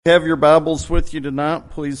Have your Bibles with you tonight.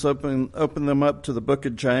 Please open them up to the book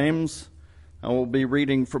of James. I will be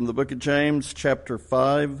reading from the book of James, chapter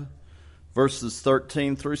 5, verses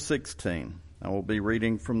 13 through 16. I will be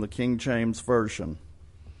reading from the King James Version.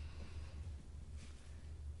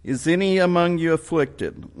 Is any among you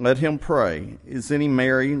afflicted? Let him pray. Is any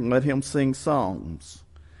merry? Let him sing psalms.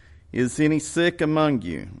 Is any sick among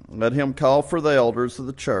you? Let him call for the elders of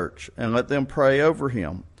the church, and let them pray over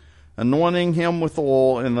him, anointing him with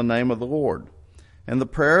oil in the name of the Lord. And the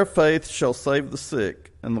prayer of faith shall save the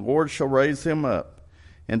sick, and the Lord shall raise him up.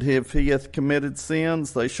 And if he hath committed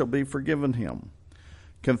sins, they shall be forgiven him.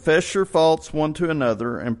 Confess your faults one to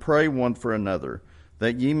another, and pray one for another,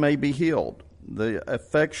 that ye may be healed. The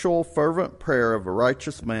effectual fervent prayer of a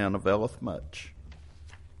righteous man availeth much.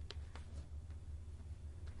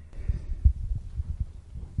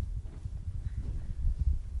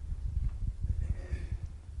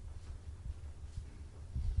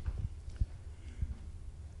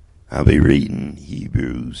 I'll be reading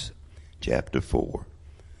Hebrews chapter 4,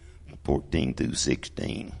 14 through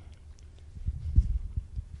 16.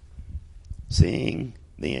 Seeing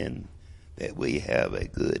then that we have a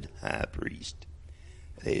good high priest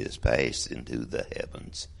that is passed into the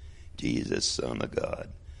heavens, Jesus, Son of God,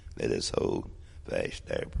 let us hold fast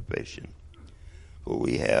our profession. For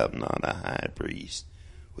we have not a high priest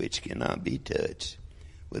which cannot be touched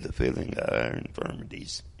with the feeling of our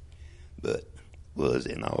infirmities, but was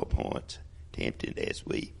in all points tempted as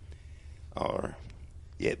we are,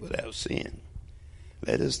 yet without sin.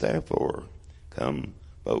 Let us therefore come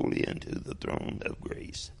boldly unto the throne of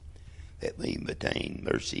grace, that we may obtain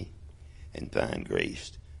mercy and find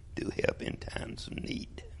grace to help in times of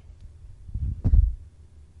need.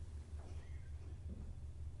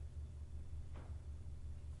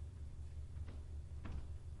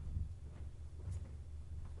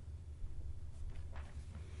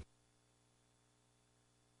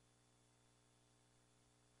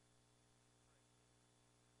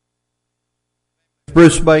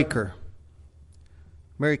 Bruce Baker,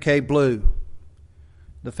 Mary Kay Blue,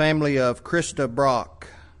 the family of Krista Brock,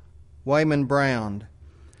 Wayman Brown,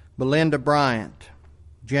 Belinda Bryant,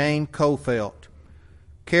 Jane Cofelt,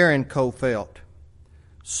 Karen Cofelt,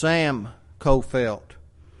 Sam Cofelt,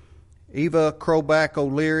 Eva Crowback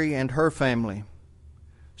O'Leary and her family,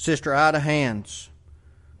 Sister Ida Hands,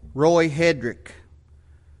 Roy Hedrick,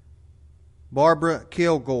 Barbara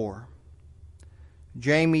Kilgore,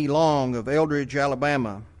 Jamie Long of Eldridge,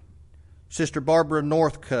 Alabama, Sister Barbara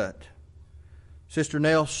Northcutt, Sister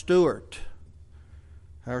Nell Stewart,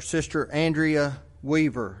 our Sister Andrea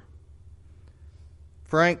Weaver,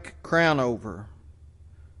 Frank Crownover,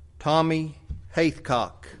 Tommy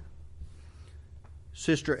Haithcock,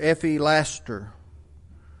 Sister Effie Laster,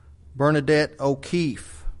 Bernadette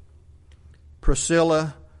O'Keefe,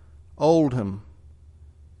 Priscilla Oldham,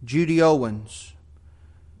 Judy Owens,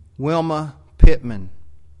 Wilma Pittman,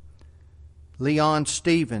 Leon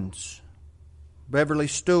Stevens, Beverly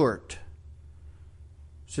Stewart,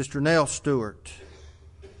 Sister Nell Stewart,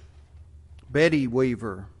 Betty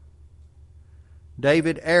Weaver,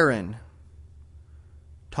 David Aaron,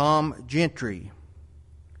 Tom Gentry,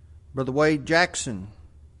 Brother Wade Jackson,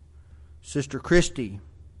 Sister Christy,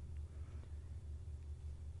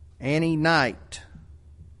 Annie Knight,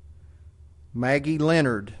 Maggie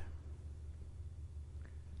Leonard,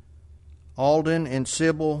 Alden and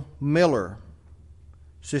Sybil Miller,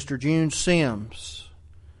 Sister June Sims,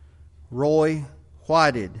 Roy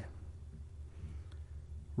Whited,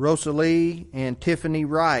 Rosalie and Tiffany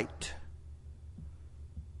Wright,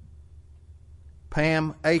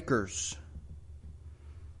 Pam Akers,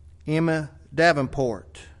 Emma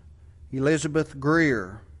Davenport, Elizabeth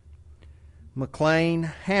Greer,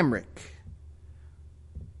 McLean Hamrick,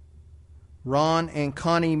 Ron and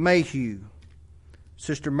Connie Mayhew,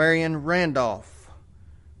 Sister Marion Randolph,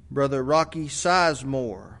 Brother Rocky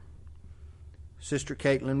Sizemore, Sister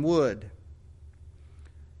Caitlin Wood,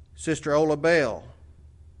 Sister Ola Bell,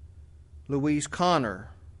 Louise Connor,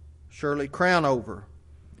 Shirley Crownover,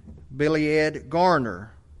 Billy Ed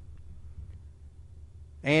Garner,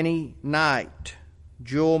 Annie Knight,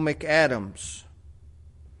 Jewel McAdams,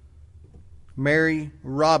 Mary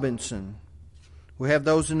Robinson. We have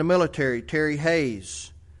those in the military: Terry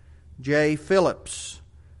Hayes, Jay Phillips,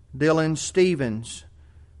 Dylan Stevens,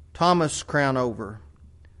 Thomas Crownover,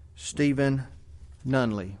 Stephen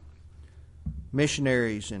Nunley.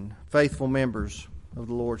 Missionaries and faithful members of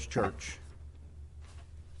the Lord's church.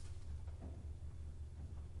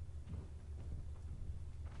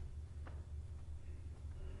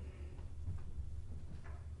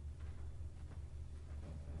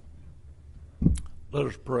 Let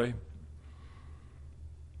us pray.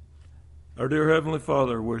 Our dear Heavenly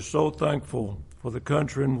Father, we're so thankful for the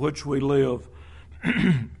country in which we live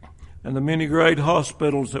and the many great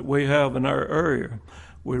hospitals that we have in our area.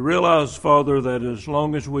 We realize, Father, that as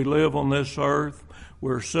long as we live on this earth,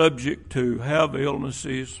 we're subject to have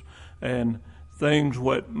illnesses and things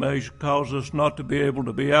what may cause us not to be able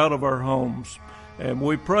to be out of our homes. And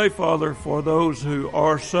we pray, Father, for those who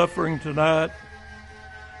are suffering tonight,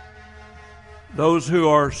 those who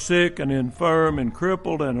are sick and infirm and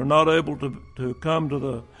crippled and are not able to come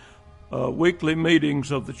to the weekly meetings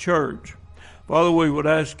of the church. Father, we would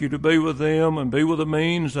ask you to be with them and be with the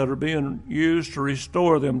means that are being used to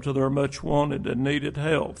restore them to their much wanted and needed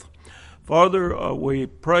health. Father, we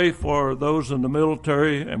pray for those in the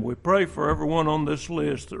military, and we pray for everyone on this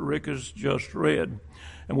list that Rick has just read.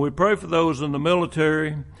 And we pray for those in the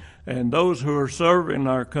military and those who are serving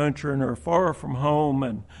our country and are far from home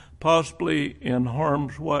and possibly in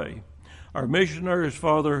harm's way. Our missionaries,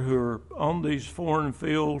 Father, who are on these foreign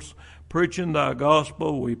fields preaching thy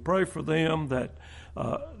gospel, we pray for them that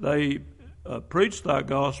they preach thy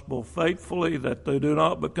gospel faithfully, that they do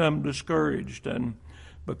not become discouraged, and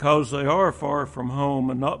because they are far from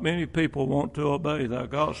home and not many people want to obey thy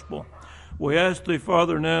gospel. We ask thee,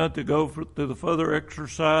 Father, now to go through the further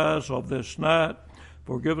exercise of this night.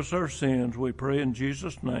 Forgive us our sins, we pray in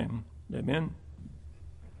Jesus' name. Amen.